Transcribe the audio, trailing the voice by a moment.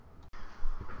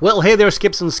Well, hey there,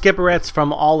 Skips and Skipperettes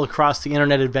from all across the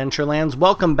internet adventure lands.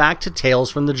 Welcome back to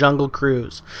Tales from the Jungle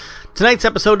Cruise. Tonight's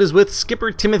episode is with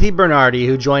Skipper Timothy Bernardi,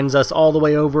 who joins us all the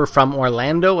way over from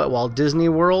Orlando at Walt Disney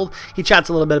World. He chats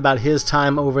a little bit about his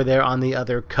time over there on the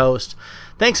other coast.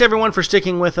 Thanks, everyone, for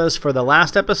sticking with us for the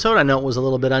last episode. I know it was a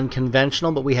little bit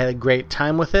unconventional, but we had a great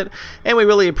time with it, and we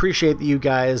really appreciate that you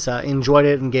guys enjoyed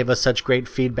it and gave us such great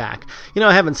feedback. You know,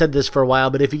 I haven't said this for a while,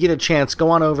 but if you get a chance,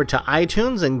 go on over to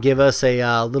iTunes and give us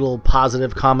a little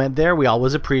positive comment there. We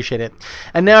always appreciate it.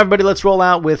 And now, everybody, let's roll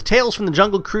out with Tales from the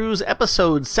Jungle Cruise,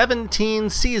 Episode 17,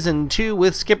 Season 2,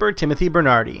 with Skipper Timothy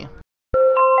Bernardi.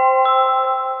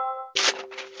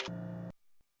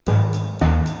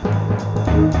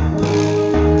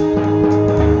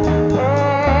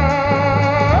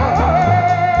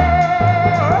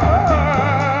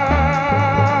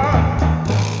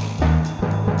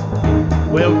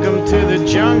 Welcome to the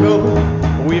jungle.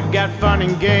 We've got fun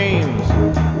and games.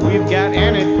 We've got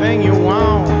anything you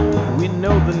want. We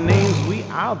know the names. We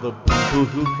are the people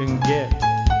who can get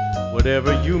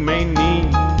whatever you may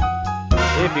need.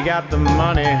 If you got the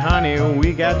money, honey,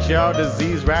 we got your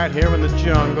disease right here in the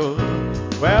jungle.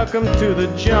 Welcome to the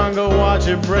jungle. Watch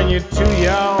it bring you to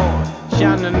your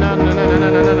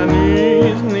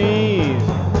knees.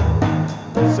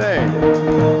 Say,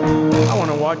 I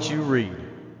want to watch you read.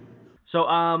 So,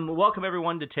 welcome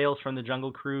everyone to Tales from the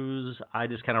Jungle Cruise. I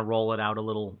just kind of roll it out a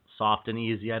little soft and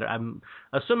easy. I'm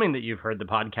assuming that you've heard the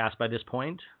podcast by this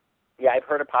point. Yeah, I've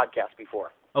heard a podcast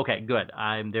before. Okay, good.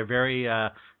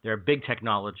 They're big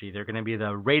technology. They're going to be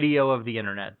the radio of the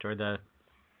internet or the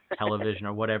television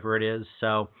or whatever it is.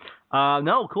 So,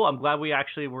 no, cool. I'm glad we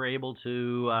actually were able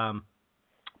to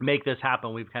make this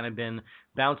happen. We've kind of been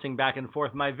bouncing back and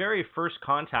forth. My very first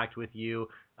contact with you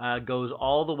goes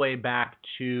all the way back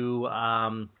to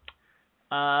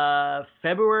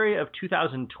February of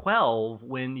 2012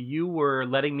 when you were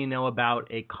letting me know about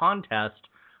a contest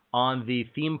on the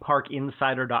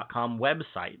themeparkinsider.com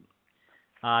website.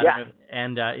 Yeah.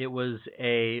 And it was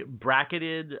a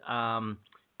bracketed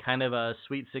kind of a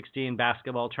Sweet 16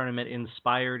 basketball tournament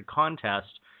inspired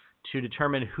contest to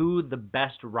determine who the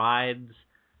best rides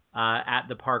at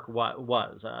the park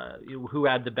was, who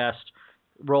had the best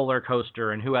roller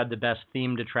coaster and who had the best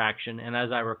themed attraction. And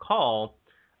as I recall,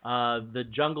 the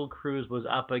Jungle Cruise was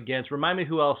up against, remind me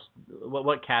who else,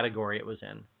 what category it was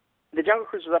in. The Jungle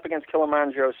Cruise was up against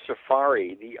Kilimanjaro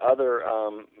Safari, the other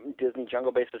Disney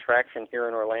jungle-based attraction here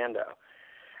in Orlando.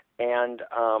 And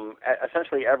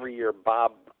essentially every year,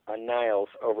 Bob Niles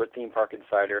over at Theme Park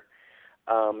Insider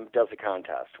does a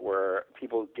contest where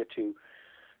people get to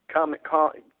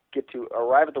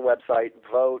arrive at the website,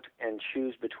 vote, and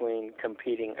choose between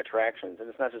competing attractions. And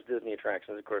it's not just Disney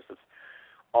attractions, of course, it's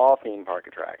all theme park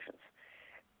attractions.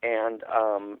 And,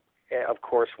 of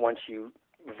course, once you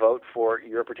vote for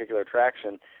your particular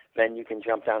attraction, then you can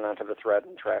jump down onto the thread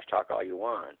and trash talk all you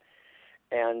want.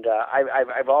 And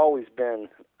I've always been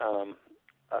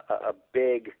a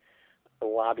big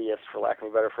lobbyist, for lack of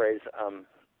a better phrase,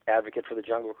 advocate for the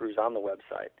Jungle Cruise on the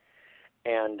website.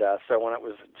 And so when it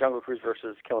was Jungle Cruise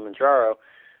versus Kilimanjaro,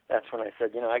 that's when I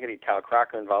said, I got to get Kyle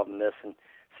Crocker involved in this and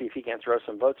see if he can throw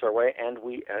some votes our way, and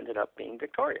we ended up being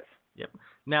victorious. Yep.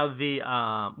 Now, we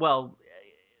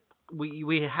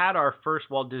had our first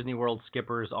Walt Disney World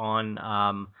skippers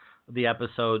on the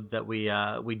episode that we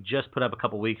just put up a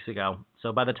couple weeks ago.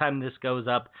 So by the time this goes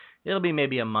up, it'll be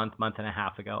maybe a month and a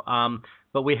half ago.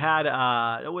 But we had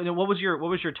what was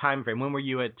your time frame? When were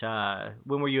you at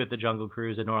the Jungle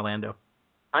Cruise in Orlando?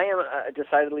 I am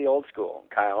decidedly old school,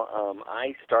 Kyle.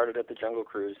 I started at the Jungle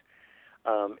Cruise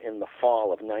in the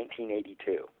fall of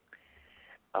 1982.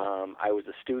 I was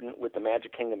a student with the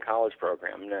Magic Kingdom College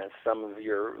Program. Now, some of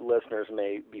your listeners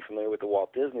may be familiar with the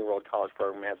Walt Disney World College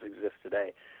Program as it exists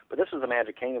today, but this was the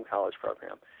Magic Kingdom College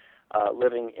Program,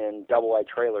 living in double-wide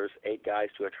trailers, 8 guys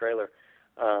to a trailer,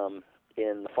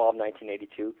 in the fall of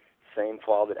 1982, same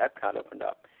fall that Epcot opened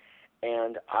up.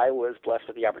 And I was blessed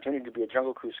with the opportunity to be a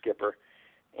Jungle Cruise skipper,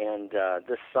 and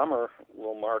this summer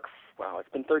will mark, it's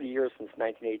been 30 years since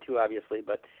 1982, obviously,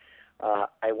 but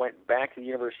I went back to the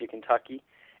University of Kentucky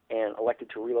and elected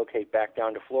to relocate back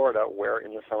down to Florida, where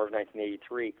in the summer of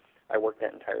 1983, I worked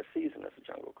that entire season as a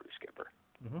Jungle Cruise skipper.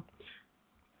 Mm-hmm.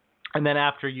 And then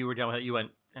after you were done with it, you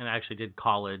went and actually did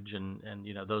college and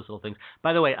those little things.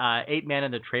 By the way, 8 Man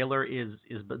in the Trailer is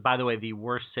by the way the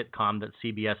worst sitcom that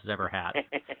CBS has ever had.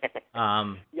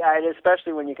 Yeah, and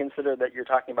especially when you consider that you're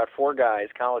talking about 4 guys,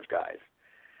 college guys,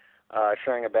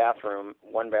 sharing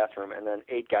one bathroom, and then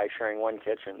 8 guys sharing one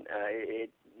kitchen.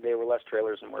 They were less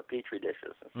trailers and more Petri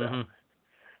dishes. And so.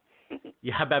 Mm-hmm.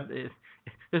 Yeah,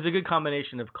 there's a good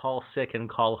combination of call sick and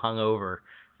call hungover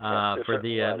for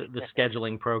the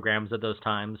scheduling programs at those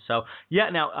times. So yeah,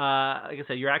 now like I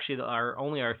said, you're actually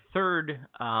only our third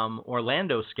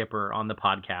Orlando skipper on the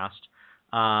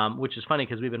podcast, which is funny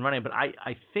because we've been running. But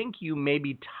I think you may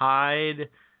be tied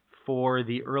for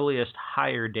the earliest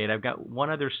hire date. I've got one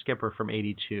other skipper from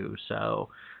 '82, so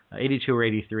 82 or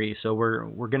 83. So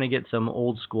we're going to get some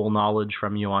old school knowledge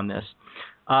from you on this.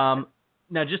 Now,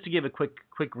 just to give a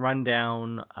quick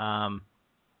rundown.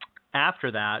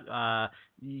 After that,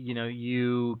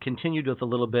 you continued with a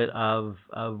little bit of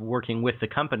working with the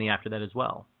company after that as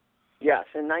well. Yes,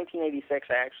 in 1986,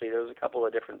 there was a couple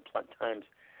of different times.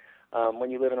 When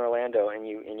you live in Orlando and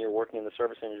you're working in the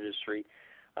service industry,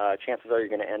 chances are you're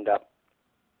going to end up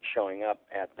showing up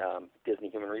at Disney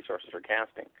Human Resources or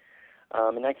casting.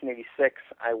 In 1986,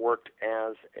 I worked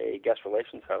as a guest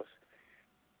relations host,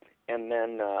 and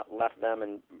then left them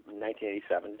in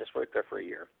 1987. Just worked there for a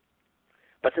year.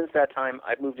 But since that time,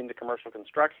 I've moved into commercial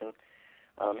construction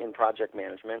in project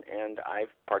management, and I've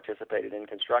participated in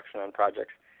construction on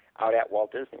projects out at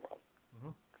Walt Disney World.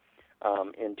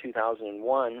 Mm-hmm. In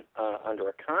 2001, under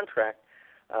a contract,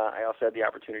 I also had the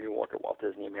opportunity to work at Walt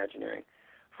Disney Imagineering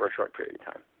for a short period of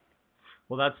time.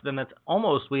 Well, that's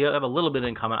almost, we have a little bit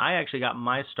in common. I actually got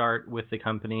my start with the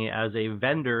company as a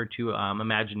vendor to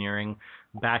Imagineering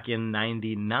back in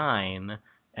 '99.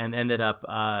 And ended up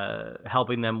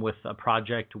helping them with a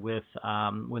project with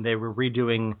when they were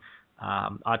redoing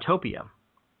Autopia.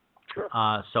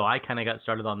 Sure. So I kind of got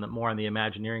started more on the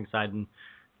Imagineering side, and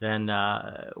then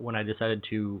when I decided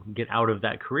to get out of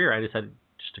that career, I decided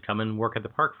just to come and work at the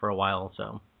park for a while.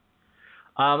 So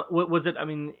was it? I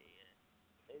mean,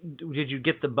 did you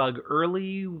get the bug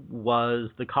early? Was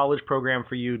the college program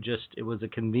for you it was a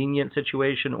convenient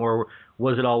situation, or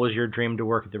was it always your dream to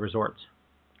work at the resorts?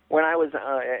 When I was a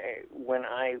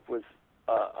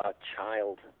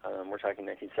child, we're talking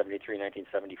 1973,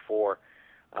 1974.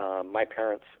 My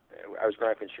parents, I was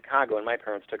growing up in Chicago, and my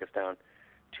parents took us down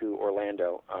to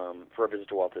Orlando for a visit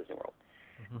to Walt Disney World.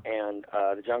 Mm-hmm. And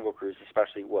the Jungle Cruise,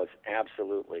 especially, was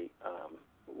absolutely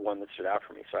one that stood out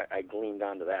for me. So I gleamed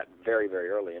onto that very, very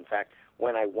early. In fact,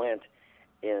 when I went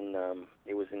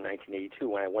it was in 1982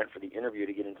 when I went for the interview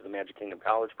to get into the Magic Kingdom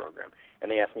College program, and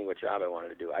they asked me what job I wanted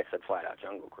to do. I said flat out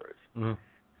Jungle Cruise.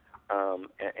 Mm-hmm.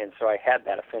 And so I had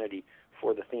that affinity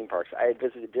for the theme parks. I had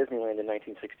visited Disneyland in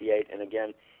 1968 and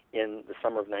again in the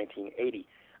summer of 1980.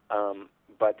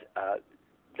 But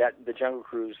the Jungle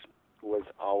Cruise was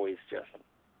always just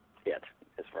it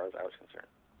as far as I was concerned.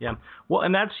 Yeah. Well,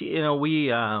 and that's,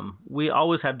 we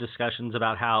always have discussions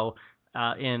about how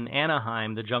in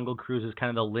Anaheim, the Jungle Cruise is kind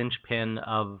of the linchpin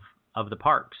of the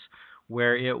parks,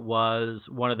 where it was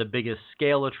one of the biggest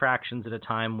scale attractions at a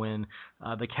time when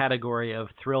the category of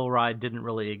thrill ride didn't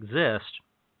really exist,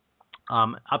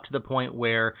 up to the point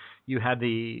where you had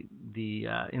the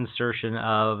insertion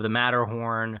of the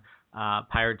Matterhorn,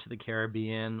 Pirates of the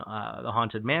Caribbean, the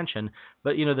Haunted Mansion.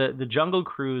 But, the Jungle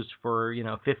Cruise for,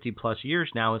 50 plus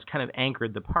years now has kind of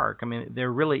anchored the park. I mean,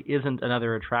 there really isn't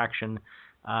another attraction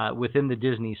within the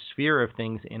Disney sphere of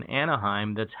things in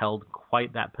Anaheim that's held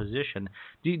quite that position.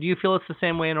 Do you feel it's the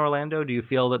same way in Orlando? Do you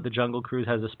feel that the Jungle Cruise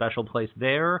has a special place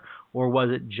there, or was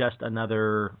it just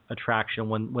another attraction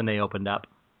when they opened up?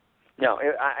 No,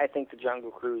 I think the Jungle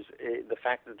Cruise, the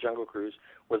fact that the Jungle Cruise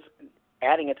was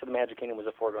adding it to the Magic Kingdom was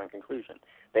a foregone conclusion.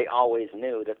 They always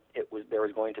knew that there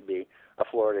was going to be a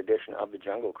Florida edition of the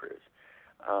Jungle Cruise.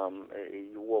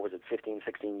 What was it, 15,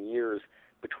 16 years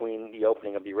between the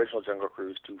opening of the original Jungle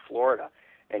Cruise to Florida.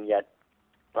 And yet,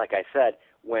 like I said,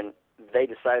 when they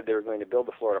decided they were going to build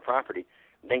the Florida property,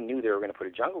 they knew they were going to put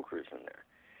a Jungle Cruise in there.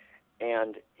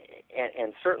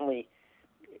 And certainly,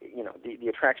 the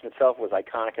attraction itself was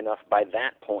iconic enough by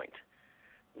that point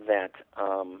that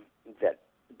that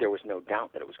there was no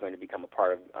doubt that it was going to become a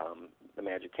part of the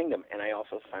Magic Kingdom. And I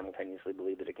also simultaneously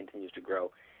believe that it continues to grow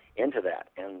into that,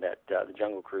 and that the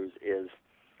Jungle Cruise is,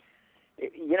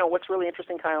 what's really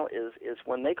interesting, Kyle, is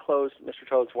when they closed Mr.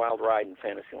 Toad's Wild Ride in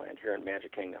Fantasyland here in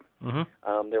Magic Kingdom,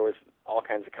 mm-hmm. There was all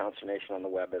kinds of consternation on the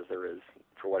web, as there is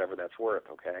for whatever that's worth,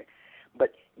 okay?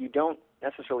 But you don't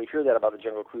necessarily hear that about the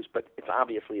Jungle Cruise, but it's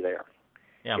obviously there.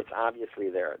 Yeah. It's obviously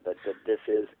there that this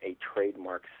is a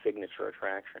trademark signature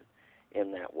attraction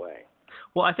in that way.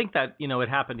 Well, I think that, it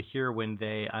happened here when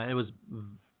it was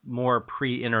more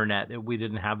pre-internet. We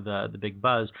didn't have the big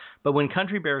buzz. But when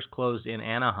Country Bears closed in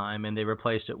Anaheim and they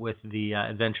replaced it with the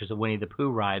Adventures of Winnie the Pooh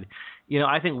ride,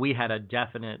 I think we had a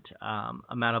definite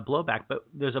amount of blowback. But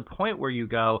there's a point where you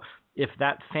go, if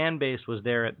that fan base was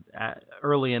there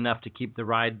early enough to keep the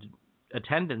ride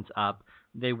attendance up,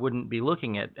 they wouldn't be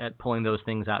looking at pulling those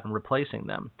things out and replacing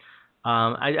them.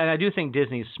 I do think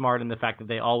Disney's smart in the fact that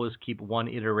they always keep one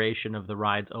iteration of the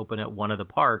rides open at one of the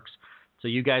parks. So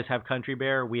you guys have Country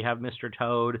Bear, we have Mr.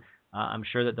 Toad. I'm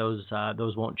sure that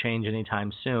those won't change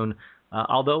anytime soon.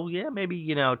 Although, yeah, maybe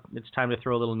it's time to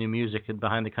throw a little new music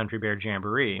behind the Country Bear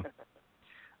Jamboree.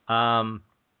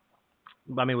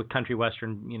 I mean, with country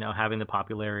western, having the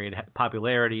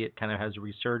popularity it kind of has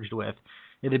resurged with.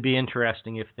 It'd be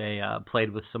interesting if they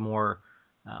played with some more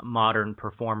modern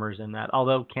performers in that.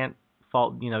 Although can't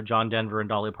fault John Denver and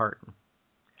Dolly Parton.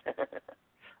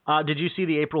 Did you see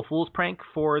the April Fool's prank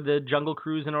for the Jungle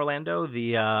Cruise in Orlando?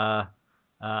 The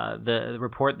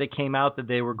report that came out that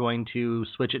they were going to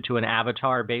switch it to an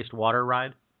Avatar-based water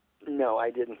ride. No, I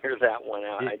didn't hear that one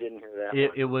out. I didn't hear that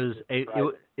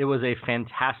one. It was a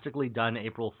fantastically done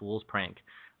April Fool's prank.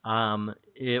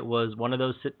 It was one of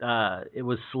those. It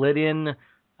was slid in,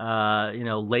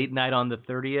 late night on the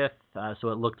 30th, so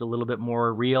it looked a little bit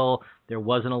more real. There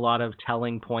wasn't a lot of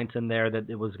telling points in there that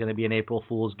it was going to be an April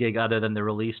Fool's gig other than the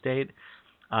release date.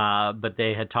 But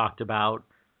they had talked about,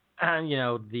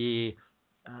 the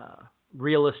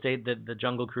real estate that the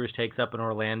Jungle Cruise takes up in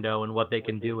Orlando and what they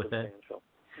can do with it.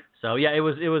 So yeah, it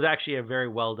was actually a very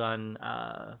well done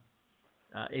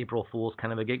April Fool's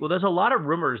kind of a gig. Well, there's a lot of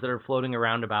rumors that are floating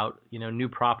around about new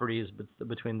properties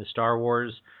between the Star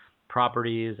Wars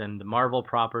properties and the Marvel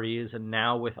properties, and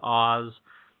now with Oz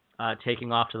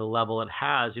taking off to the level it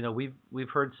has, we've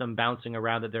heard some bouncing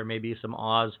around that there may be some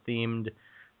Oz themed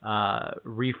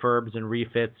refurbs and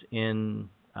refits in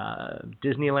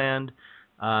Disneyland.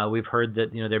 We've heard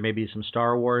that there may be some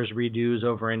Star Wars redos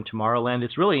over in Tomorrowland.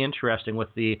 It's really interesting with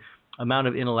the amount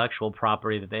of intellectual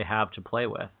property that they have to play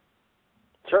with.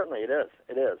 Certainly, it is.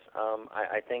 It is.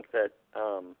 I think that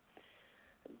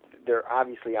there are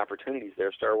obviously opportunities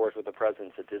there. Star Wars with a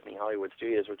presence at Disney Hollywood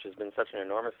Studios, which has been such an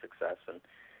enormous success,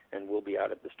 and will be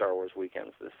out at the Star Wars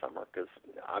weekends this summer, because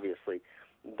obviously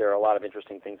there are a lot of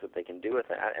interesting things that they can do with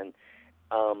that. And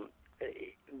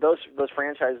those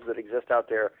franchises that exist out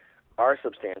there are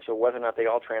substantial, whether or not they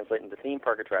all translate into theme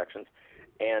park attractions,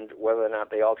 and whether or not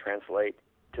they all translate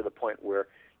to the point where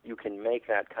you can make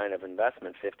that kind of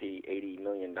investment, $50-80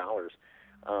 million,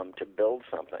 to build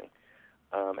something,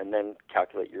 and then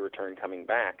calculate your return coming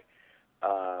back.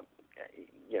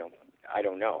 I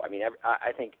don't know. I mean,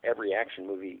 I think every action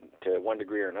movie, to one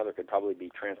degree or another, could probably be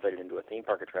translated into a theme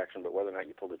park attraction, but whether or not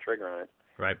you pull the trigger on it,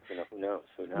 right? Who knows?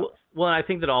 Well, I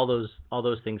think that all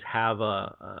those things have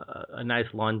a nice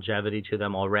longevity to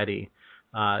them already.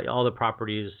 All the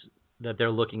properties that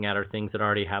they're looking at are things that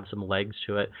already have some legs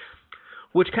to it,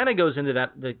 which kind of goes into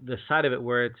the side of it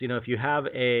where it's if you have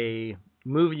a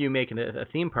movie, you make a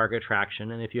theme park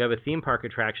attraction, and if you have a theme park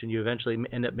attraction, you eventually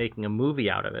end up making a movie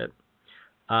out of it.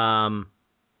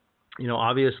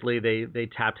 Obviously they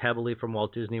tapped heavily from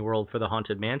Walt Disney World for the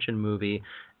Haunted Mansion movie,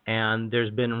 and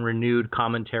there's been renewed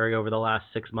commentary over the last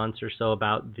 6 months or so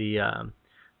about the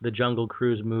Jungle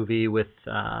Cruise movie with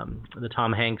the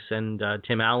Tom Hanks and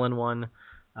Tim Allen one,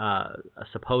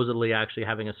 supposedly actually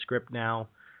having a script now.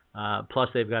 Plus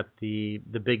they've got the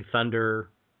Big Thunder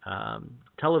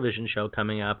television show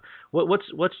coming up.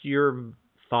 What's your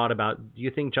thought about? Do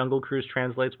you think Jungle Cruise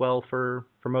translates well for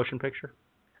motion picture?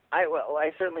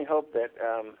 I certainly hope that,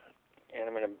 and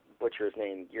I'm going to butcher his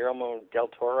name, Guillermo del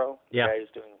Toro, the guy who's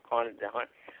doing Haunted.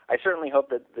 I certainly hope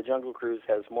that the Jungle Cruise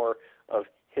has more of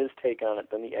his take on it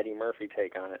than the Eddie Murphy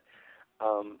take on it.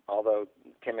 Although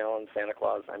Tim Allen's Santa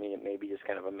Claus, I mean, it may be just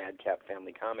kind of a madcap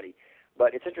family comedy.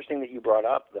 But it's interesting that you brought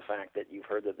up the fact that you've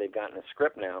heard that they've gotten a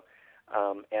script now,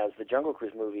 as the Jungle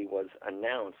Cruise movie was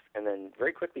announced and then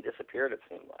very quickly disappeared, it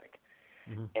seemed like.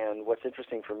 Mm-hmm. And what's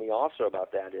interesting for me also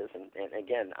about that is, and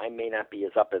again, I may not be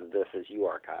as up in this as you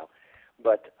are, Kyle,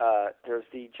 but there's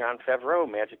the Jon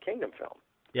Favreau Magic Kingdom film.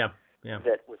 Yeah.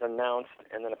 That was announced,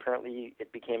 and then apparently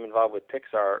it became involved with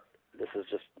Pixar. This is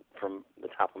just from the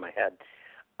top of my head.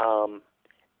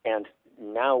 And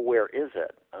now where is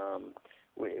it?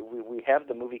 We have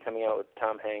the movie coming out with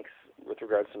Tom Hanks with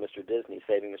regards to Mr. Disney,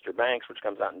 Saving Mr. Banks, which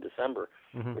comes out in December,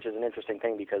 mm-hmm. which is an interesting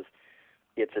thing because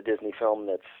it's a Disney film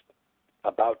that's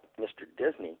about Mr.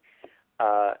 Disney,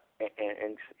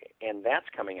 and that's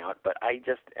coming out. But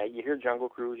you hear Jungle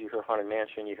Cruise, you hear Haunted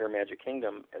Mansion, you hear Magic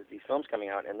Kingdom as these films coming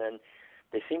out, and then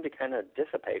they seem to kind of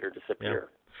dissipate or disappear.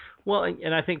 Yeah. Well,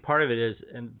 and I think part of it is,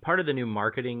 and part of the new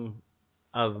marketing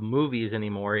of movies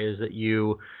anymore is that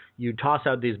you toss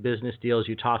out these business deals,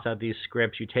 you toss out these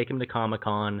scripts, you take them to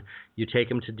Comic-Con, you take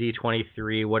them to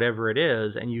D23, whatever it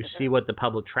is, and you see what the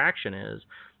public traction is.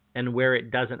 And where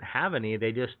it doesn't have any,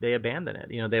 they abandon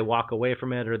it. They walk away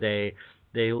from it, or they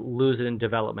they lose it in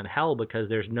development hell because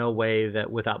there's no way that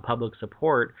without public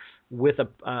support, with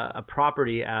a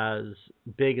property as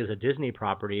big as a Disney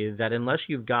property, that unless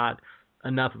you've got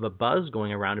enough of a buzz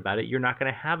going around about it, you're not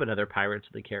going to have another Pirates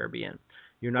of the Caribbean.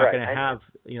 You're not going to have,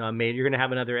 you're going to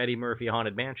have another Eddie Murphy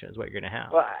Haunted Mansion is what you're going to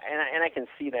have. Well, and I can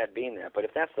see that being that, but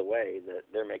if that's the way that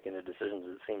they're making the decisions,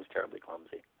 it seems terribly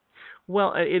clumsy.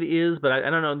 Well, it is, but I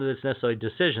don't know that it's necessarily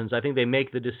decisions. I think they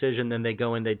make the decision, then they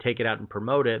go and they take it out and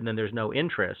promote it, and then there's no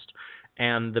interest.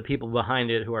 And the people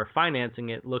behind it who are financing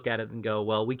it look at it and go,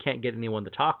 well, we can't get anyone to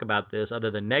talk about this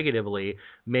other than negatively.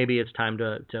 Maybe it's time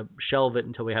to shelve it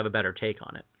until we have a better take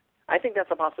on it. I think that's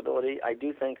a possibility. I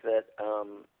do think that,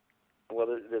 well,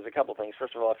 there's a couple things.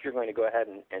 First of all, if you're going to go ahead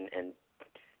and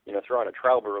throw out a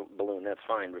trial balloon, that's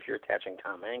fine. But if you're attaching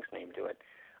Tom Hanks' name to it,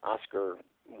 Oscar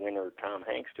winner Tom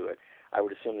Hanks to it, I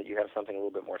would assume that you have something a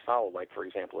little bit more solid, like, for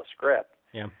example, a script,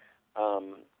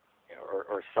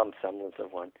 or some semblance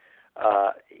of one.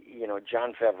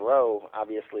 Jon Favreau,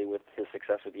 obviously, with his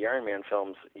success with the Iron Man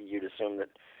films, you'd assume that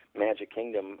Magic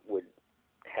Kingdom would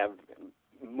have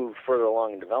moved further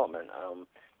along in development.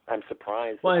 I'm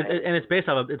surprised. Well, and it's based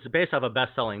off a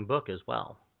best-selling book as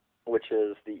well. Which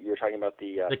is you're talking about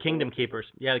the Kingdom Keepers.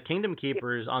 Yeah, the Kingdom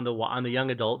Keepers on the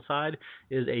young adult side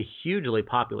is a hugely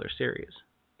popular series.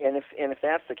 And if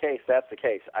that's the case, that's the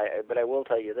case. But I will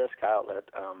tell you this, Kyle, that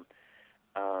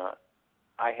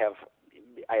I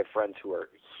have friends who are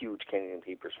huge Kingdom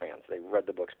Keepers fans. They read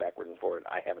the books backwards and forward.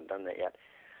 I haven't done that yet.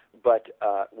 But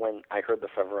when I heard the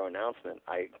Favreau announcement,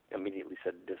 I immediately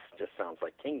said, this just sounds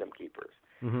like Kingdom Keepers.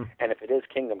 Mm-hmm. And if it is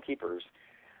Kingdom Keepers,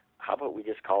 how about we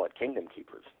just call it Kingdom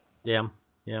Keepers? Yeah.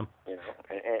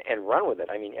 And run with it.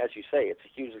 I mean, as you say, it's a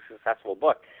hugely successful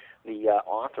book. The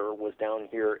author was down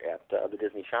here at the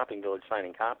Disney Shopping Village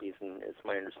signing copies, and it's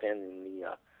my understanding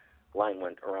the line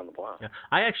went around the block. Yeah.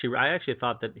 I actually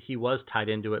thought that he was tied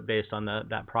into it based on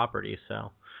that property.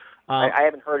 So I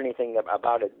haven't heard anything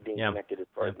about it being connected as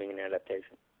far as being an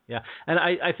adaptation. Yeah, and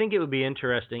I think it would be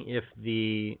interesting if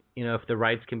the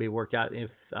rights can be worked out,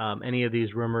 if any of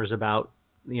these rumors about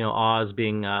Oz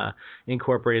being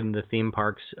incorporated in the theme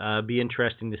parks, be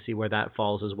interesting to see where that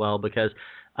falls as well. Because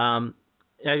have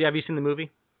you seen the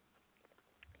movie?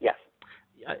 Yes.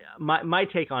 My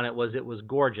take on it was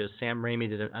gorgeous. Sam Raimi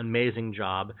did an amazing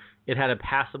job. It had a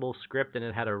passable script and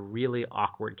it had a really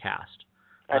awkward cast.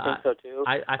 I think so too.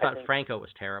 I thought Franco was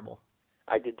terrible.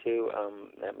 I did too.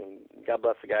 I mean, God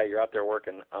bless the guy. You're out there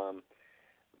working.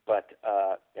 But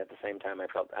at the same time, I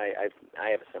felt I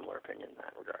have a similar opinion in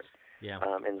that regard. Yeah.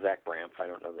 And Zach Braff, I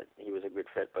don't know that he was a good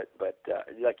fit, but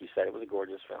like you said, it was a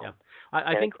gorgeous film. Yeah.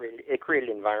 I think it created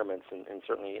environments, and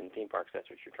certainly in theme parks, that's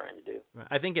what you're trying to do.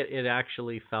 I think it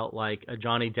actually felt like a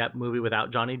Johnny Depp movie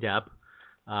without Johnny Depp,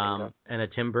 and a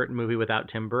Tim Burton movie without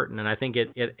Tim Burton, and I think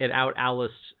it out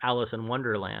Alice in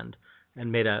Wonderland and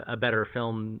made a better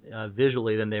film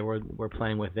visually than they were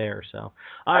playing with there. So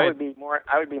I would be more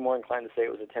inclined to say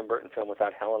it was a Tim Burton film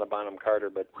without Helena Bonham Carter,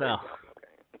 but well.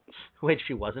 Wait,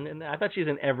 she wasn't in that? I thought she's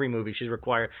in every movie she's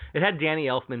required. It had Danny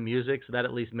Elfman music, so that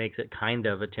at least makes it kind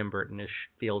of a Tim Burton-ish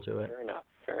feel to it.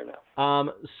 Fair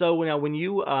enough. So now, when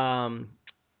you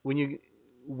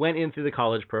went in through the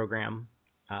college program,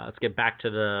 let's get back to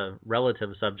the relative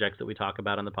subjects that we talk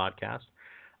about on the podcast.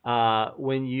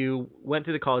 When you went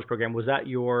through the college program, was it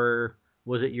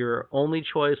your only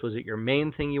choice? Was it your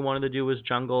main thing you wanted to do was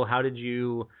jungle? How did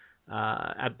you...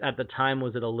 at the time,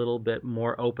 was it a little bit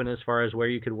more open as far as where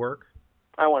you could work?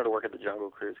 I wanted to work at the Jungle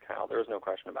Cruise, Kyle. There was no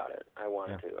question about it. I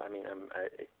wanted to. I mean, I'm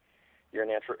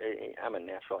a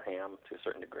natural ham to a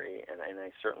certain degree, and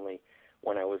I certainly,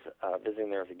 when I was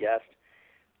visiting there as a guest,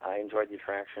 I enjoyed the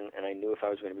attraction, and I knew if I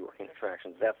was going to be working in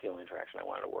attractions, that's the only attraction I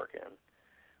wanted to work in,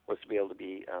 was to be able to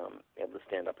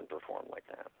stand up and perform like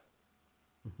that.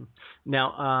 Mm-hmm.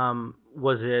 Now,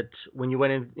 was it, when you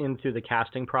went in through the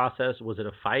casting process, was it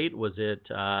a fight? Was it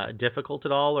difficult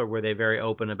at all, or were they very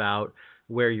open about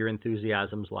where your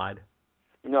enthusiasms lied?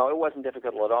 No, it wasn't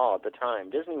difficult at all at the time.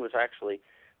 Disney was actually,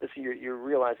 you're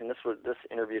realizing this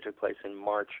interview took place in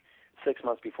March, 6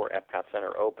 months before Epcot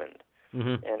Center opened.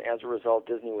 Mm-hmm. And as a result,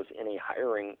 Disney was in a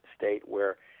hiring state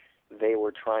where they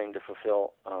were trying to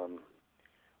fulfill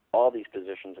all these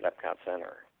positions at Epcot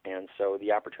Center. And so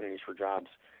the opportunities for jobs,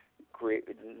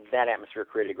 that atmosphere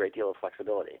created a great deal of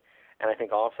flexibility. And I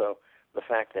think also the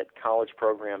fact that college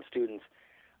program students,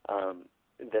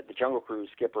 that the Jungle Cruise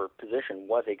skipper position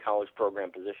was a college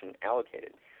program position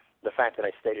allocated. The fact that I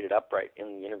stated it upright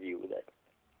in the interview that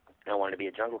I wanted to be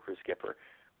a Jungle Cruise skipper,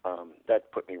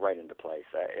 that put me right into place.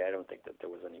 I don't think that there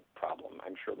was any problem.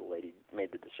 I'm sure the lady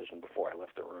made the decision before I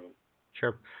left the room.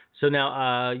 Sure. So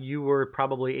now you were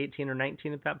probably 18 or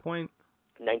 19 at that point?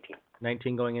 19.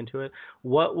 19 going into it.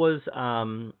 What was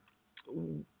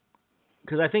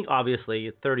because I think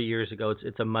obviously 30 years ago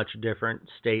it's a much different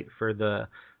state for the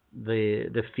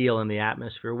feel and the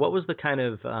atmosphere. What was the kind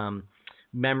of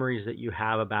memories that you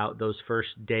have about those first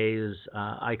days,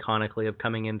 iconically, of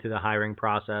coming into the hiring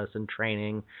process and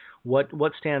training?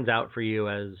 What stands out for you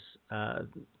as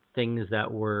things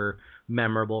that were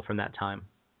memorable from that time?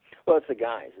 Well, it's the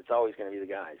guys. It's always going to be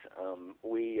the guys.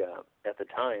 We at the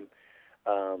time,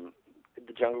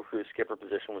 the Jungle Cruise skipper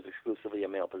position was exclusively a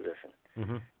male position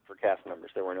for cast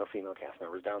members. There were no female cast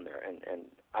members down there, and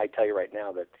I tell you right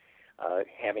now that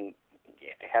having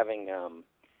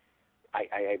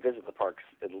I visit the parks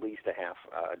at least a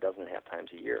dozen and a half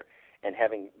times a year, and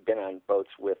having been on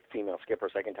boats with female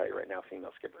skippers, I can tell you right now,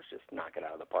 female skippers just knock it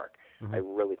out of the park. I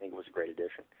really think it was a great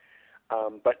addition.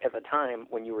 But at the time,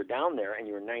 when you were down there and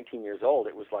you were 19 years old,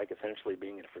 it was like essentially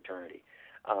being in a fraternity.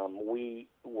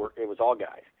 It was all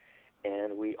guys,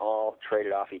 and we all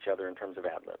traded off each other in terms of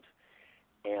ad-libs.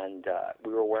 And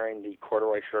we were wearing the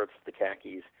corduroy shirts, the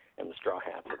khakis, and the straw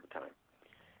hats at the time.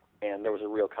 And there was a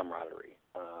real camaraderie.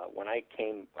 When I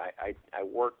came, I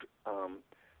worked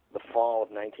the fall of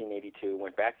 1982,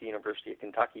 went back to the University of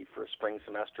Kentucky for a spring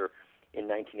semester in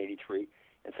 1983,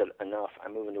 and said, enough,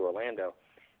 I'm moving to Orlando,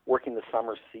 working the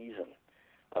summer season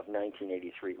of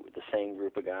 1983 with the same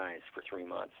group of guys for 3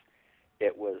 months.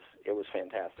 It was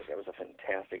fantastic. It was a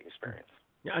fantastic experience.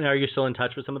 Yeah, and are you still in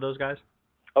touch with some of those guys?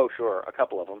 Oh, sure, a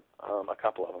couple of them.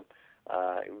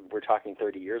 We're talking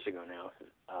 30 years ago now,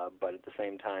 but at the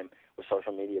same time, with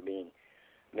social media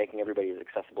making everybody as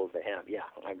accessible as they have, yeah,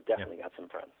 I've definitely got some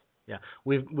friends. Yeah,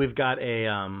 we've got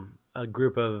a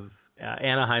group of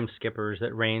Anaheim skippers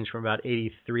that range from about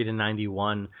 83 to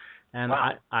 91. And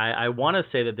wow. I want to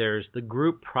say that the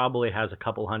group probably has a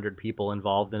couple hundred people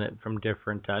involved in it from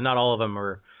different, not all of them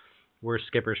were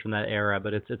skippers from that era,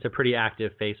 but it's a pretty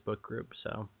active Facebook group.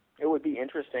 So it would be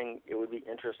interesting. It would be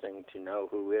interesting to know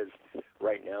who is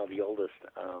right now the oldest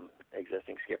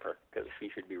existing skipper, because he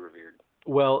should be revered.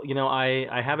 Well,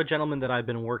 I have a gentleman that I've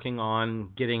been working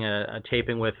on getting a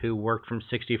taping with who worked from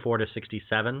 64 to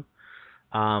 67.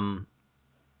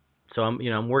 So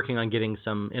I'm working on getting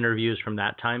some interviews from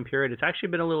that time period. It's actually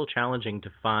been a little challenging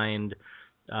to find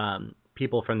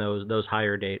people from those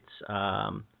higher dates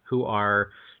who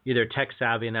are either tech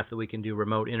savvy enough that we can do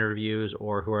remote interviews,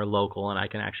 or who are local and I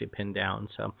can actually pin down.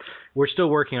 So we're still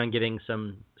working on getting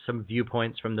some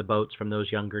viewpoints from the boats from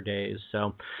those younger days.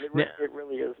 So it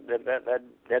really is.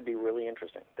 That'd be really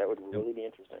interesting. That would really be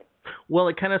interesting. Well,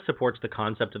 it kind of supports the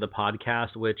concept of the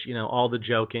podcast, which all the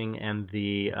joking and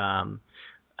the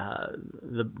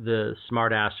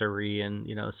smartassery and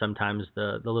sometimes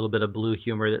the little bit of blue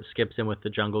humor that skips in with the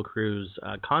Jungle Cruise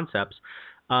concepts.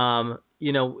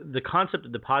 The concept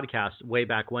of the podcast way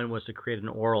back when was to create an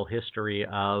oral history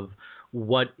of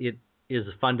what it is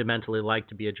fundamentally like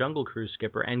to be a Jungle Cruise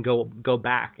skipper, and go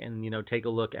back and take a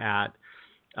look at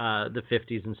the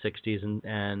 50s and 60s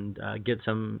and get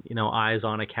some eyes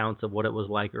on accounts of what it was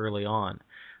like early on.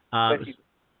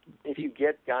 If you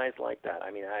get guys like that, I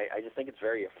mean, I just think it's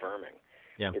very affirming.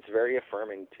 Yeah. It's very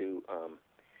affirming to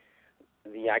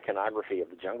the iconography of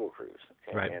the Jungle Cruise,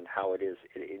 and how it is.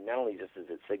 It not only just is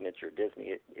it signature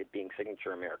Disney, it being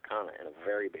signature Americana in a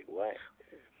very big way,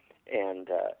 and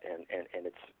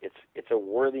it's a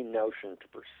worthy notion to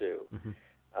pursue.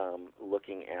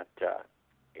 Looking at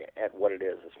what it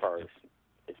is as far as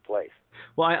its place.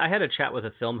 Well, I had a chat with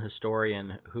a film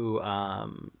historian who.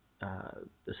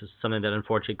 This is something that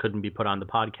unfortunately couldn't be put on the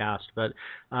podcast, but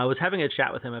I was having a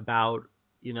chat with him about,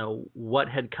 what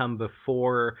had come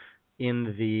before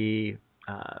in the,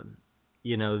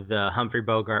 the Humphrey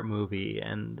Bogart movie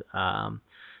and,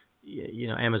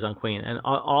 Amazon Queen, and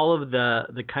all of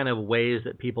the kind of ways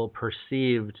that people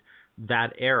perceived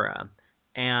that era,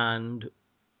 and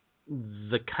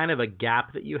the kind of a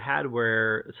gap that you had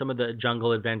where some of the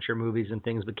jungle adventure movies and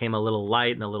things became a little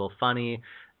light and a little funny.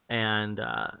 And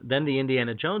then the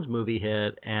Indiana Jones movie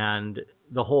hit, and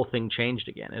the whole thing changed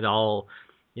again. It all,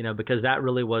 because that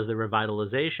really was the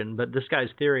revitalization. But this guy's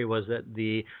theory was that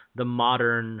the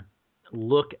modern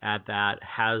look at that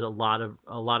has a lot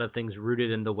of things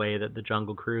rooted in the way that the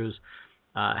Jungle Cruise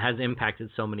has impacted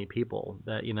so many people.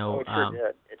 That it sure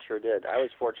did. It sure did. I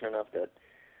was fortunate enough that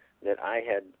I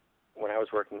had, when I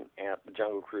was working at the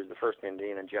Jungle Cruise, the first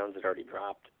Indiana Jones had already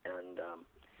dropped, and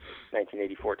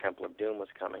 1984 Temple of Doom was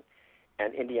coming,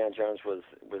 and Indiana Jones was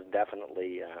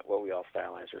definitely what we all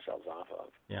stylized ourselves off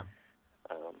of. Yeah.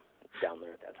 Down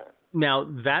there at that time. Now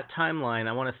that timeline,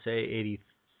 I want to say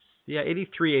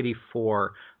 83,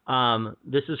 84.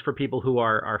 This is for people who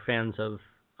are fans of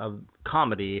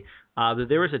comedy.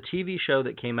 There was a TV show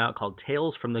that came out called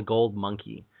Tales from the Gold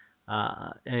Monkey,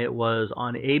 and it was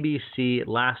on ABC. It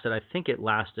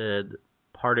lasted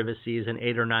part of a season,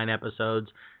 8 or 9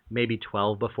 episodes, maybe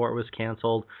 12 before it was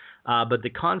canceled. But the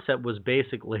concept was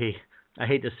basically, I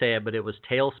hate to say it, but it was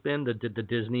Tailspin, the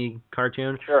Disney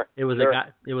cartoon. Sure. It was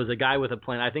a guy with a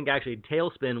plane. I think actually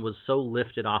Tailspin was so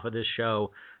lifted off of this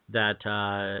show that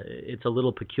it's a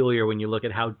little peculiar when you look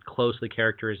at how close the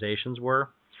characterizations were.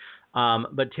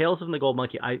 But Tales from the Gold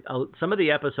Monkey, some of the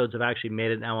episodes have actually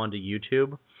made it now onto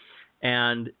YouTube,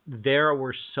 and there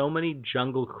were so many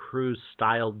Jungle Cruise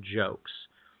style jokes.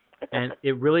 And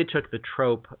it really took the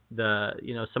trope,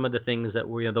 some of the things that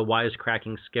were, the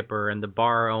wisecracking skipper and the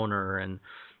bar owner and,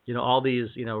 all these,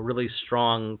 really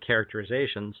strong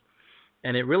characterizations.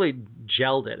 And it really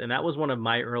gelled it. And that was one of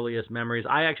my earliest memories.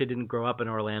 I actually didn't grow up in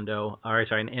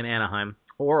in Anaheim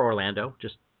or Orlando,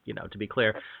 just, to be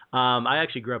clear. I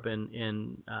actually grew up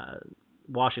in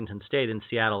Washington State, in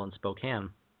Seattle and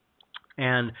Spokane.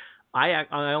 And I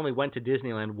only went to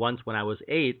Disneyland once when I was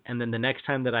 8, and then the next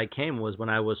time that I came was when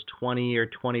I was 20 or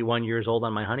 21 years old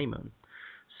on my honeymoon.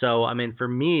 So, I mean, for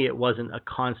me, it wasn't a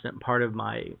constant part of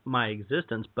my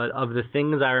existence, but of the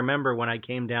things I remember when I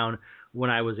came down when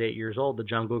I was 8 years old, the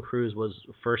Jungle Cruise was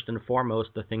first and foremost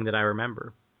the thing that I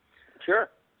remember. Sure.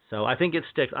 So I think it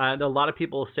sticks. A lot of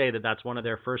people say that that's one of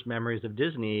their first memories of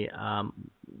Disney,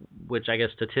 which I guess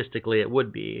statistically it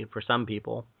would be for some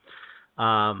people.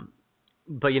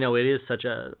 But it is such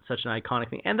an iconic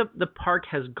thing, and the park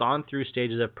has gone through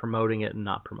stages of promoting it and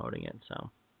not promoting it. So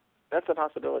that's a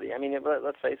possibility. I mean,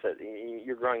 let's face it.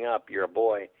 You're growing up. You're a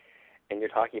boy, and you're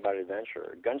talking about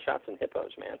adventure. Gunshots and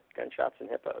hippos, man. Gunshots and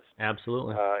hippos.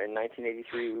 Absolutely. In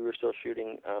 1983, we were still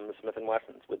shooting the Smith &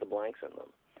 Wessons with the blanks in them,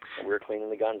 and we were cleaning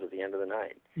the guns at the end of the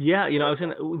night. Yeah, I was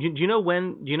gonna. Do you know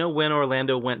when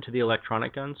Orlando went to the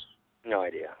electronic guns? No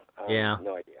idea.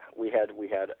 No idea. We had.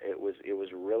 It was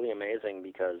really amazing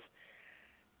because,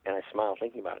 and I smile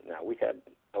thinking about it now. We had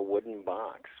a wooden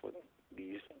box with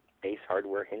these Ace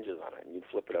Hardware hinges on it, and you'd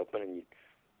flip it open and you'd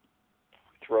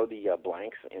throw the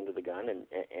blanks into the gun,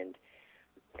 and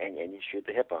you'd shoot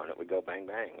the hippo, and it would go bang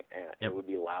bang, and It would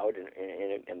be loud,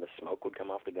 and the smoke would come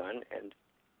off the gun, and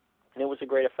it was a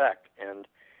great effect. And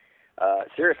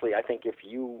seriously, I think if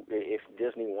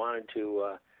Disney wanted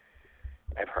to.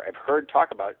 I've heard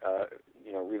talk about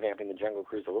revamping the Jungle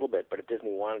Cruise a little bit, but if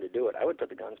Disney wanted to do it, I would put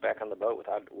the guns back on the boat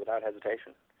without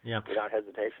hesitation. Yeah. Without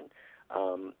hesitation.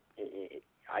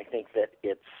 I think that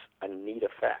it's a neat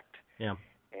effect. Yeah.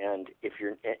 And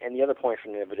the other point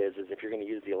from it is if you're going to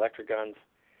use the electric guns,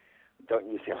 don't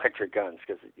use the electric guns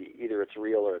because either it's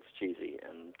real or it's cheesy,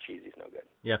 and cheesy's no good.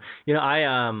 Yeah.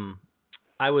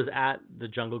 I was at the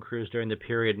Jungle Cruise during the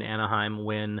period in Anaheim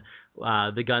when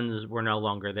the guns were no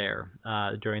longer there,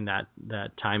 during that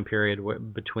time period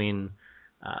between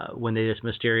when they just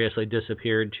mysteriously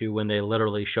disappeared to when they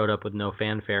literally showed up with no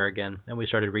fanfare again, and we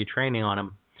started retraining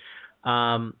on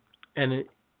them.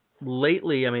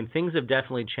 Lately, I mean, things have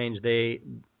definitely changed.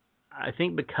 I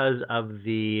think because of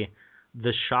the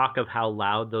shock of how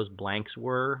loud those blanks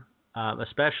were,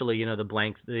 especially, the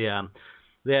blanks,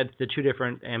 they had the two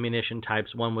different ammunition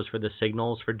types. One was for the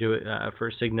signals,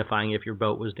 for signifying if your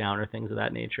boat was down or things of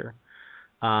that nature.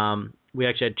 We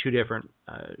actually had two different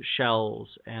shells,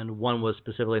 and one was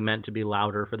specifically meant to be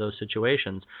louder for those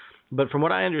situations. But from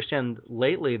what I understand,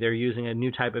 lately they're using a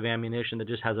new type of ammunition that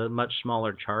just has a much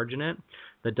smaller charge in it,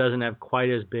 that doesn't have quite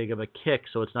as big of a kick,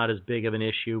 so it's not as big of an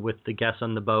issue with the guests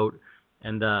on the boat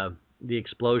and the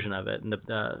explosion of it and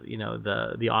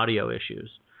the audio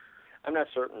issues. I'm not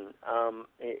certain.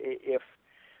 If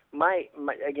my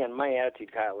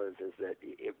attitude, Kyle, is that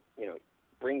if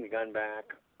bring the gun back,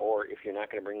 or if you're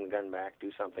not going to bring the gun back, do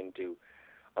something to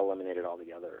eliminate it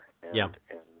altogether. And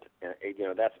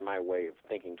that's my way of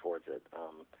thinking towards it.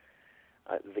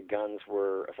 The guns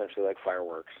were essentially like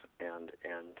fireworks, and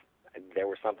they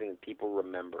were something that people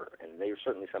remember, and they were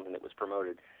certainly something that was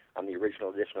promoted on the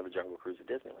original edition of the Jungle Cruise at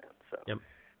Disneyland. So. Yep.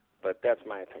 But that's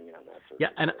my opinion on that. Yeah,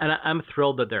 and I'm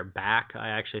thrilled that they're back. I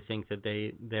actually think that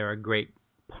they're a great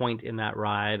point in that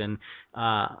ride. And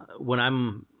when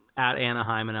I'm at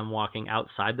Anaheim and I'm walking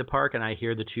outside the park and I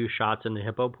hear the two shots in the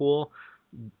hippo pool,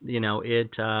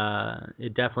 it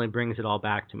definitely brings it all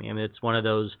back to me. I mean, it's one of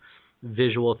those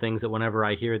visual things that whenever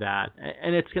I hear that,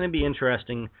 and it's going to be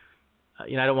interesting. I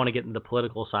don't want to get into the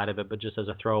political side of it, but just as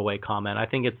a throwaway comment, I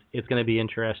think it's going to be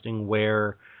interesting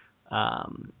where.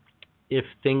 If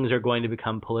things are going to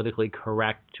become politically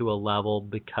correct to a level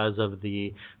because of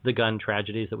the gun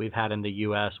tragedies that we've had in the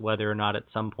U.S., whether or not at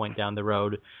some point down the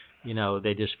road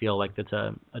they just feel like that's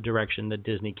a direction that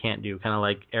Disney can't do, kind of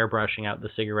like airbrushing out the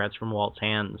cigarettes from Walt's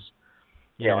hands,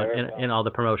 in all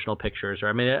the promotional pictures. Or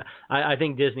I mean, I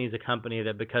think Disney is a company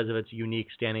that, because of its unique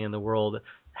standing in the world,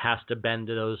 has to bend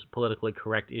to those politically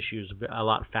correct issues a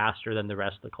lot faster than the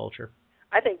rest of the culture.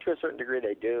 I think to a certain degree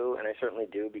they do, and I certainly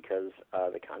do, because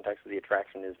the context of the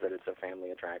attraction is that it's a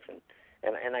family attraction,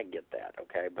 and I get that,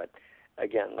 okay? But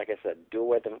again, like I said,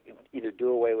 either do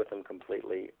away with them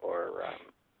completely or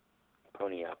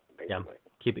pony up, basically.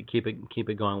 Yeah, keep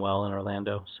it going well in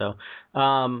Orlando. So,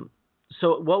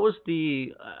 so what was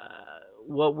the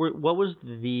what was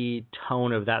the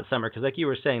tone of that summer? Because like you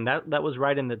were saying, that was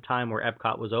right in the time where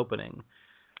Epcot was opening.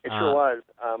 It sure was.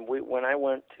 When I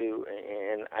went to,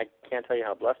 and I can't tell you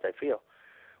how blessed I feel.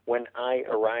 When I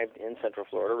arrived in Central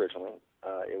Florida originally,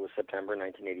 it was September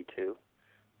 1982,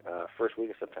 first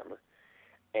week of September,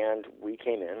 and we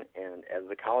came in, and as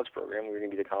the college program, we were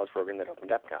going to be the college program that opened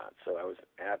Epcot. So I was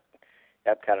at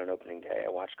Epcot on opening day.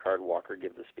 I watched Card Walker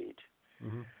give the speech.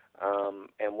 Mm-hmm.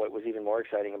 And what was even more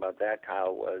exciting about that,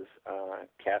 Kyle, was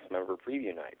cast member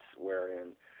preview nights,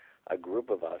 wherein a group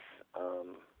of us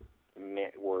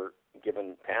were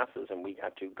given passes, and we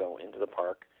got to go into the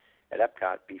park at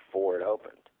Epcot before it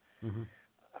opened. Mm-hmm.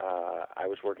 I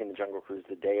was working the Jungle Cruise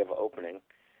the day of opening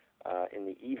in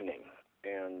the evening,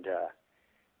 and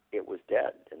it was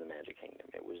dead in the Magic Kingdom.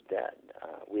 It was dead.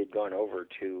 We had gone over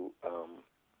to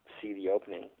see the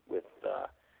opening with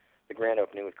the grand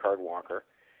opening with Card Walker,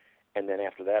 and then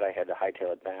after that I had to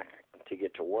hightail it back to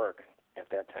get to work, at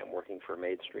that time working for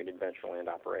Main Street Adventureland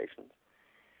Operations.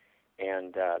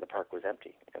 And the park was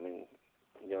empty. I mean,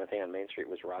 the only thing on Main Street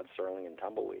was Rod Serling and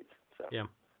tumbleweeds. So.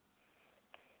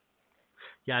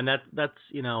 Yeah, and that's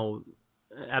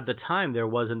at the time there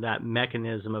wasn't that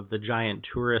mechanism of the giant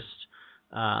tourist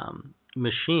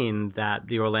machine that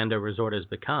the Orlando Resort has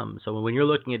become. So when you're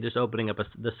looking at just opening up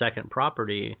the second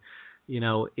property,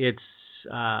 it's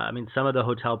I mean, some of the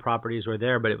hotel properties were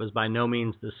there, but it was by no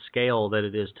means the scale that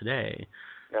it is today.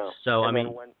 No. So and I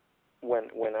mean,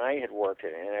 when I had worked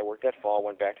it, and I worked that fall,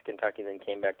 went back to Kentucky, then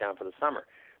came back down for the summer.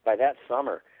 By that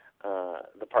summer,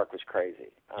 the park was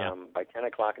crazy. By 10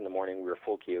 o'clock in the morning, we were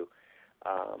full queue,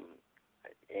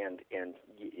 and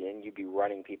you'd be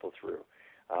running people through.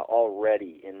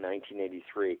 Already in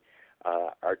 1983,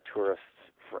 our tourists,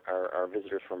 our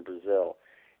visitors from Brazil,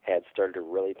 had started to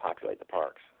really populate the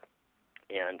parks,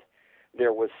 and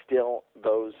there was still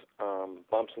those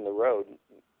bumps in the road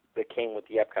that came with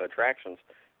the Epcot attractions.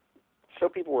 So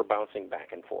people were bouncing back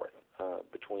and forth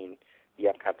between the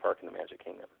Epcot Park and the Magic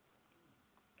Kingdom.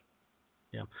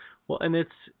 Yeah, well, and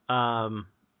it's I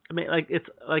mean, it's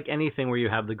like anything where you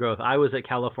have the growth. I was at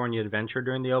California Adventure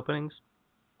during the openings,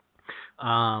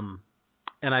 and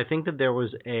I think that there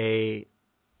was a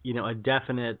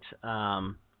definite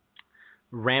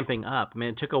ramping up. I mean,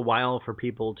 it took a while for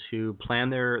people to plan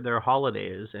their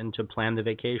holidays and to plan the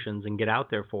vacations and get out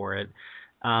there for it,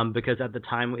 because at the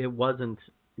time it wasn't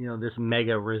this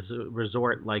mega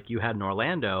resort like you had in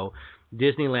Orlando.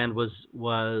 Disneyland was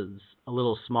a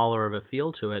little smaller of a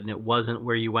feel to it, and it wasn't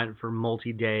where you went for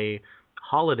multi-day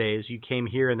holidays. You came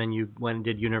here and then you went and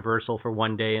did Universal for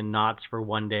one day and Knott's for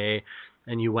one day,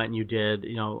 and you went and you did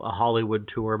a Hollywood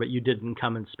tour, but you didn't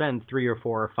come and spend 3 or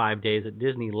 4 or 5 days at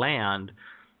Disneyland.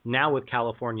 Now with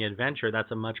California Adventure,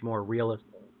 that's a much more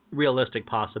realistic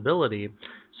possibility.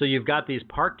 So you've got these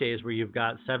park days where you've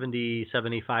got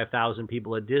 75,000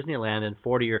 people at Disneyland and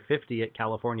 40 or 50 at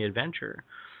California Adventure.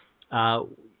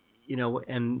 And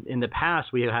in the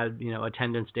past we had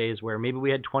attendance days where maybe we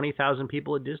had 20,000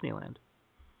 people at Disneyland.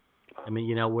 I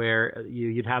mean, where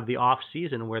you'd have the off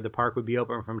season where the park would be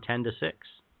open from 10 to 6,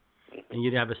 and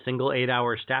you'd have a single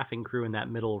 8-hour staffing crew in that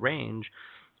middle range.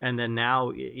 And then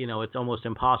now, it's almost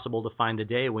impossible to find a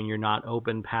day when you're not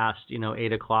open past,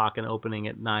 8 o'clock and opening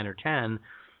at 9 or 10.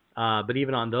 But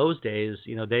even on those days,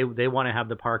 they want to have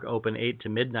the park open 8 to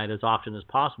midnight as often as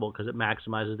possible because it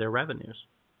maximizes their revenues.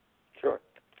 Sure.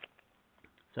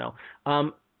 So,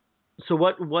 so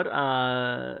what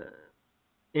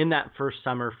in that first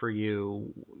summer for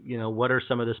you, what are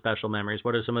some of the special memories?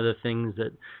 What are some of the things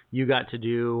that you got to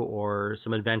do, or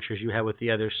some adventures you had with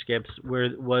the other skips?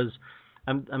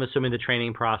 I'm assuming the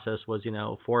training process was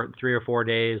 3 or 4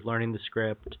 days, learning the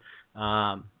script,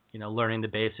 learning the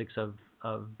basics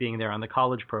of being there on the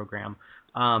college program.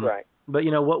 Right. But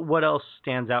what else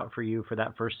stands out for you for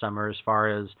that first summer as far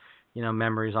as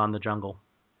memories on the jungle?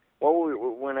 Well,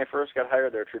 when I first got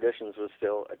hired there, Traditions was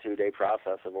still a 2-day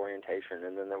process of orientation,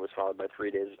 and then that was followed by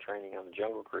 3 days of training on the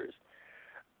Jungle Cruise.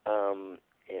 And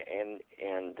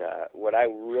what I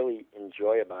really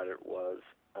enjoy about it was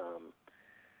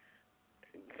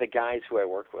the guys who I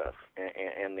worked with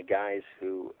and the guys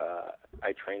who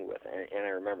I trained with, and I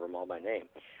remember them all by name.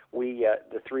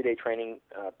 The 3-day training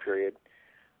period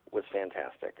was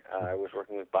fantastic. I was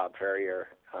working with Bob Ferrier,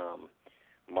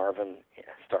 Marvin,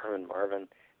 Starman Marvin,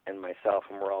 and myself,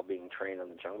 and we're all being trained on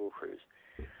the Jungle Cruise.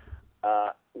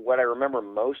 What I remember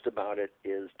most about it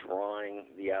is drawing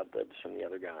the ad-libs from the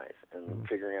other guys and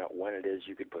figuring out when it is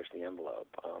you could push the envelope.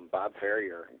 Bob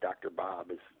Ferrier, Dr.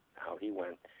 Bob is how he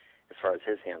went as far as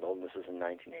his handle, and this is in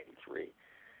 1983.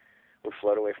 Would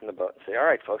float away from the boat and say, all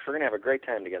right, folks, we're going to have a great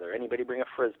time together. Anybody bring a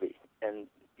Frisbee? And,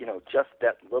 just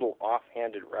that little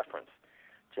offhanded reference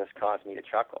just caused me to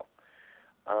chuckle.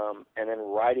 And then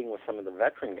riding with some of the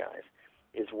veteran guys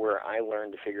is where I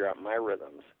learned to figure out my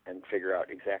rhythms and figure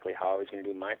out exactly how I was going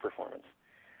to do my performance.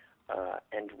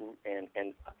 And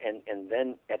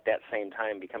then at that same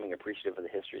time becoming appreciative of the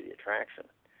history of the attraction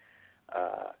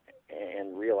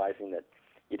and realizing that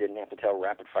you didn't have to tell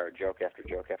rapid-fire joke after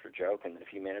joke after joke, and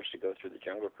if you managed to go through the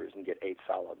Jungle Cruise and get 8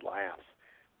 solid laughs,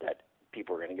 that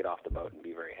people were going to get off the boat and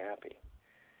be very happy.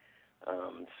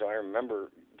 So I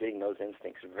remember getting those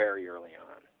instincts very early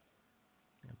on.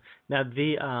 Now,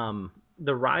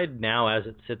 the ride now, as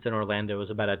it sits in Orlando, is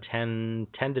about a 10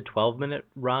 to 12-minute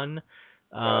run.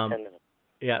 10 minutes.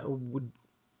 Yeah,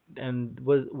 and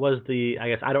was the, I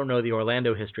guess I don't know the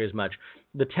Orlando history as much.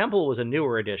 The Temple was a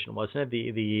newer addition, wasn't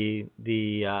it?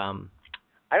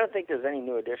 I don't think there's any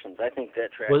new additions. I think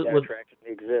that attraction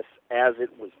exists as it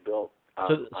was built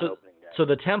on opening day. So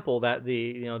the Temple, that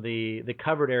the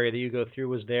covered area that you go through,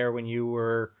 was there when you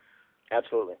were.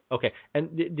 Absolutely. Okay,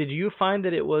 and did you find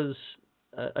that it was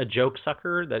a joke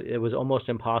sucker, that it was almost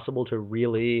impossible to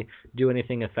really do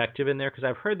anything effective in there? Because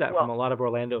I've heard that from a lot of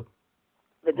Orlando.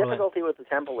 The difficulty with the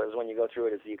Temple is when you go through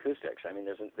it is the acoustics. I mean,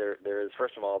 there is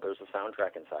first of all, there's a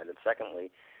soundtrack inside it.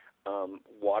 Secondly,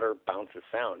 water bounces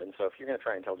sound, and so if you're going to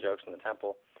try and tell jokes in the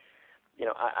Temple,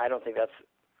 I don't think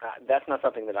that's not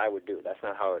something that I would do. That's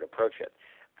not how I would approach it.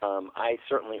 I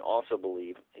certainly also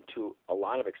believe, to a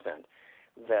lot of extent,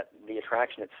 that the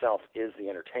attraction itself is the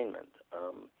entertainment.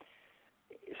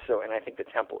 And I think the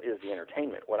Temple is the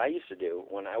entertainment. What I used to do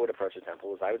when I would approach the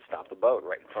Temple is I would stop the boat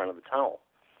right in front of the tunnel,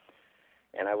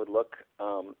 and I would look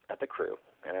at the crew,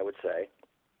 and I would say,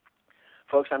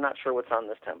 folks, I'm not sure what's on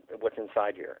this what's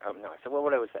inside here. No, I said, well,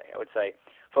 what I would say? I would say,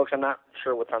 folks, I'm not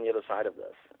sure what's on the other side of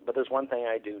this, but there's one thing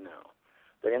I do know,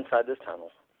 that inside this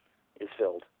tunnel is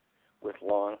filled with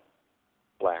long,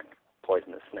 black,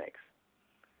 poisonous snakes.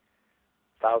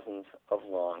 Thousands of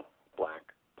long,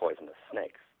 black, poisonous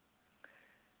snakes.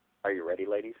 Are you ready,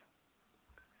 ladies?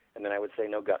 And then I would say,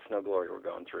 no guts, no glory, we're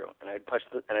going through. And I'd push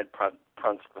I'd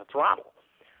punch the throttle.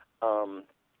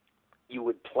 You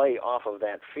would play off of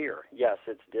that fear. Yes,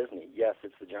 it's Disney. Yes,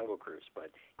 it's the Jungle Cruise. But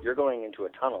you're going into a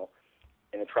tunnel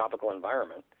in a tropical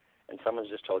environment, and someone's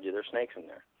just told you there's snakes in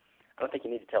there. I don't think you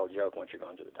need to tell a joke once you're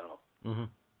going through the tunnel. Mm-hmm.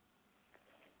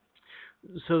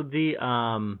 So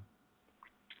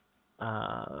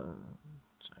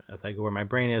I think where my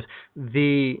brain is,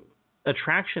 the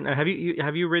attraction. Have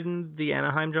you ridden the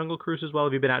Anaheim Jungle Cruise as well?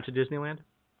 Have you been out to Disneyland?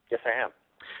 Yes, I have.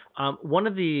 One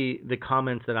of the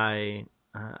comments that I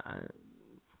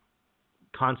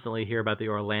constantly hear about the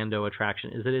Orlando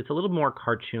attraction is that it's a little more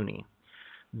cartoony.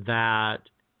 That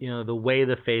the way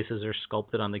the faces are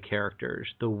sculpted on the characters,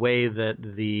 the way that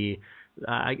the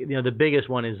biggest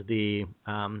one is the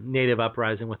native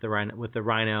uprising with the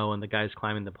rhino and the guys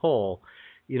climbing the pole.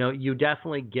 You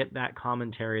definitely get that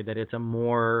commentary that it's a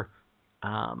more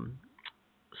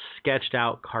sketched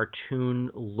out cartoon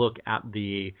look at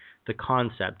the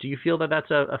concept. Do you feel that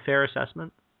that's a fair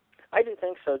assessment? I do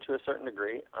think so, to a certain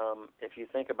degree. If you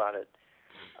think about it,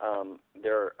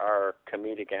 there are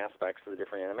comedic aspects to the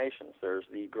different animations. There's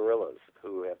the gorillas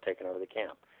who have taken over the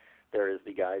camp. There is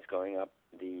the guys going up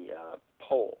the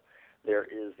pole. There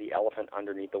is the elephant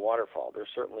underneath the waterfall. There's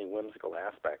certainly whimsical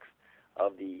aspects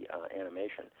of the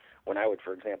animation. When I would,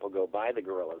 for example, go by the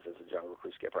gorillas as a Jungle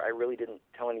Cruise skipper, I really didn't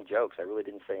tell any jokes. I really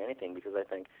didn't say anything because I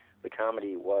think the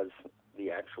comedy was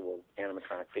the actual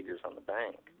animatronic figures on the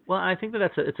bank. Well, I think that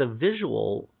it's a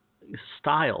visual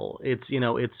style. It's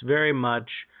it's very much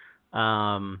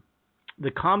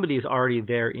the comedy is already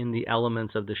there in the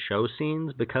elements of the show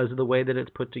scenes because of the way that it's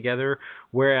put together,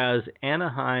 whereas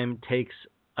Anaheim takes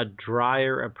a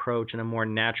drier approach and a more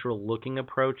natural-looking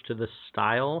approach to the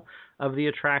style of the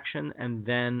attraction and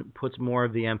then puts more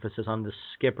of the emphasis on the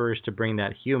skippers to bring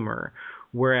that humor.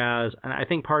 Whereas, and I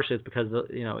think partially it's because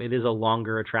it is a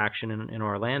longer attraction in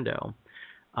Orlando,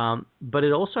 but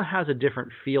it also has a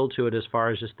different feel to it as far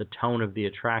as just the tone of the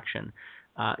attraction.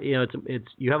 it's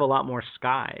you have a lot more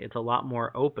sky. It's a lot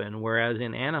more open. Whereas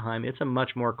in Anaheim, it's a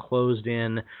much more closed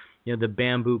in. The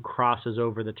bamboo crosses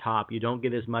over the top. You don't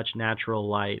get as much natural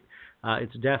light.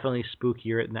 It's definitely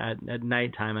spookier at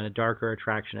nighttime and a darker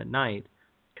attraction at night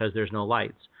because there's no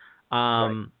lights.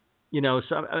 Right.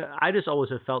 So I just always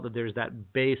have felt that there's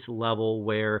that base level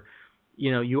where,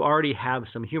 you already have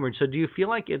some humor. So do you feel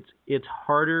like it's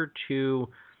harder to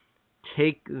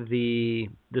take the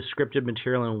scripted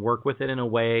material and work with it in a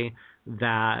way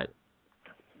that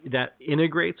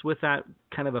integrates with that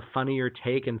kind of a funnier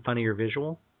take and funnier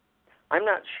visual? I'm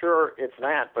not sure it's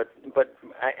that, but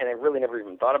I really never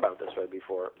even thought about it this way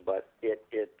before. But it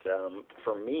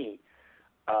for me,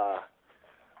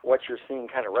 what you're seeing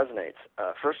kind of resonates.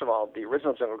 First of all, the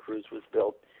original Jungle Cruise was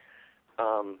built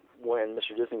when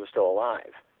Mr. Disney was still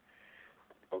alive.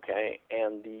 Okay,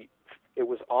 and it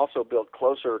was also built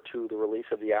closer to the release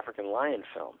of the African Lion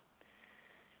film,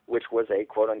 which was a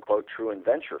quote-unquote true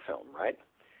adventure film, right?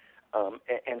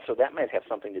 And so that might have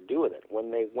something to do with it. When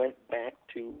they went back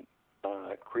to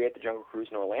create the Jungle Cruise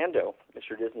in Orlando,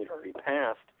 Mr. Disney had already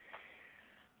passed,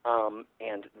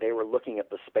 and they were looking at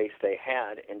the space they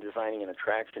had and designing an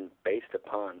attraction based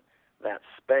upon that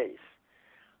space.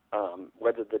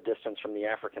 Whether the distance from the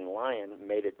African Lion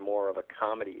made it more of a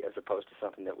comedy as opposed to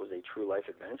something that was a true life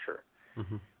adventure.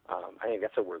 Mm-hmm. I think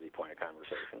that's a worthy point of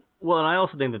conversation. Well, and I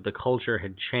also think that the culture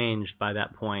had changed by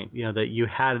that point. That you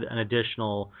had an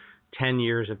additional 10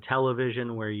 years of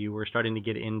television where you were starting to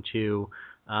get into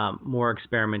more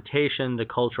experimentation. The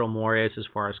cultural mores as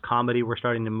far as comedy were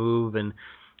starting to move, and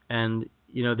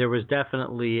there was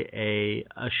definitely a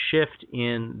shift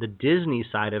in the Disney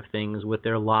side of things with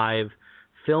their live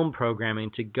film programming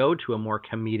to go to a more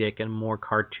comedic and more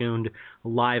cartooned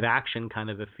live action kind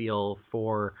of a feel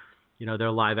for their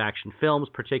live action films,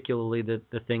 particularly the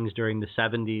things during the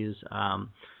 70s.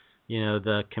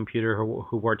 The computer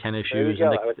who wore tennis shoes.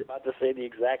 There you go. I was about to say the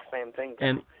exact same thing.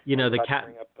 And the cat.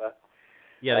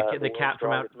 The cat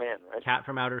from Cat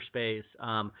from Outer Space.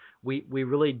 We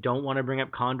really don't want to bring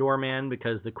up Condor Man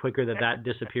because the quicker that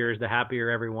disappears, the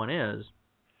happier everyone is.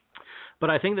 But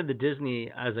I think that the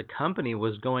Disney as a company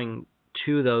was going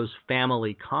to those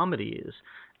family comedies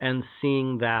and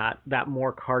seeing that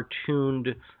more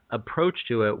cartooned approach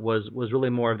to it was really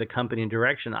more of the company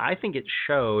direction. I think it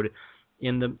showed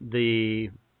in the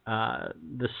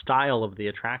style of the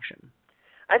attraction.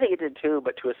 I think it did too,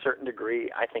 but to a certain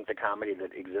degree, I think the comedy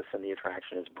that exists in the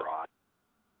attraction is broad.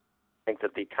 I think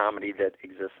that the comedy that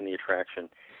exists in the attraction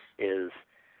is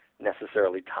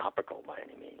necessarily topical by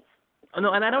any means.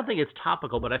 No, and I don't think it's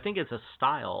topical, but I think it's a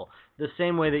style. The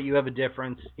same way that you have a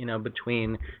difference,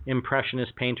 between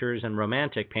impressionist painters and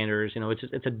romantic painters.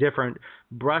 It's a different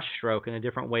brush stroke and a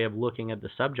different way of looking at the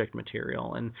subject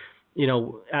material. And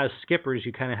as skippers,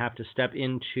 you kind of have to step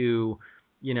into,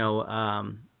 you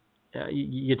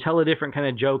tell a different kind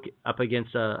of joke up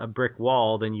against a brick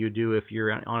wall than you do if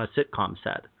you're on a sitcom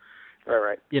set.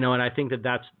 Right. And I think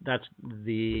that's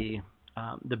the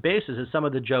basis. Is some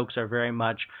of the jokes are very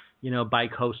much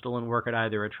bi-coastal and work at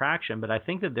either attraction, but I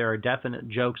think that there are definite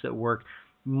jokes that work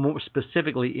more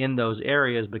specifically in those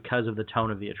areas because of the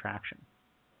tone of the attraction.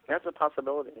 That's a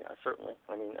possibility, yeah, certainly.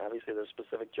 I mean, obviously there's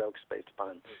specific jokes based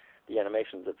upon the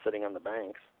animations that's sitting on the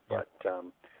banks, but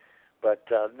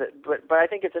I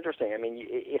think it's interesting. I mean,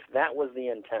 if that was the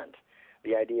intent,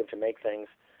 the idea to make things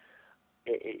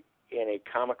in a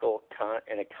comical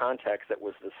in a context that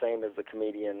was the same as the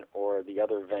Comedian or the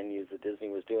other venues that Disney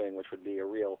was doing, which would be a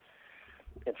real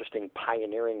interesting,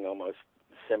 pioneering, almost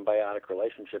symbiotic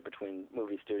relationship between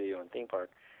movie studio and theme park.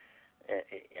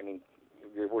 I mean,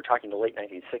 we're talking the late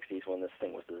 1960s when this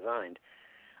thing was designed.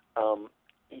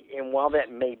 And while that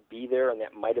may be there and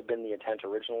that might have been the intent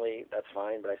originally, that's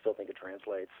fine, but I still think it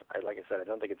translates. Like I said, I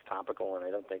don't think it's topical, and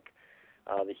I don't think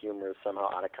the humor is somehow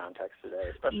out of context today.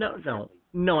 Especially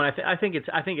no, and I think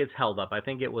it's held up. I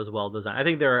think it was well designed. I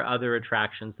think there are other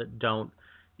attractions that don't,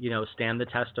 stand the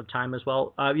test of time as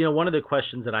well. One of the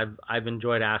questions that I've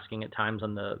enjoyed asking at times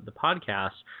on the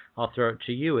podcast, I'll throw it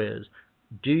to you, is,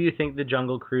 do you think the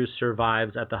Jungle Cruise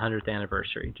survives at the 100th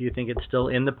anniversary? Do you think it's still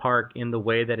in the park in the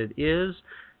way that it is,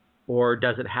 or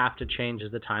does it have to change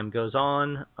as the time goes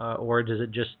on, or does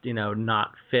it just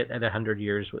not fit at 100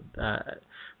 years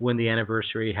when the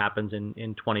anniversary happens in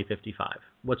 2055?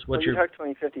 What's when your... you talk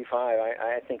 2055,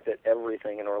 I think that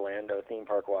everything in Orlando, theme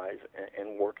park wise,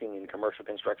 and working in commercial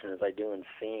construction as I do, and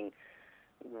seeing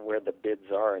where the bids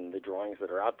are and the drawings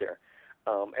that are out there,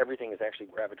 everything is actually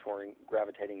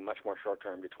gravitating much more short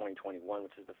term to 2021,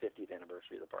 which is the 50th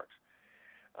anniversary of the parks.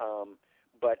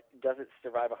 But does it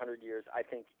survive 100 years? I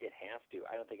think it has to.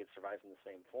 I don't think it survives in the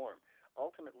same form.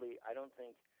 ultimately, I don't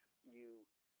think you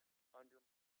under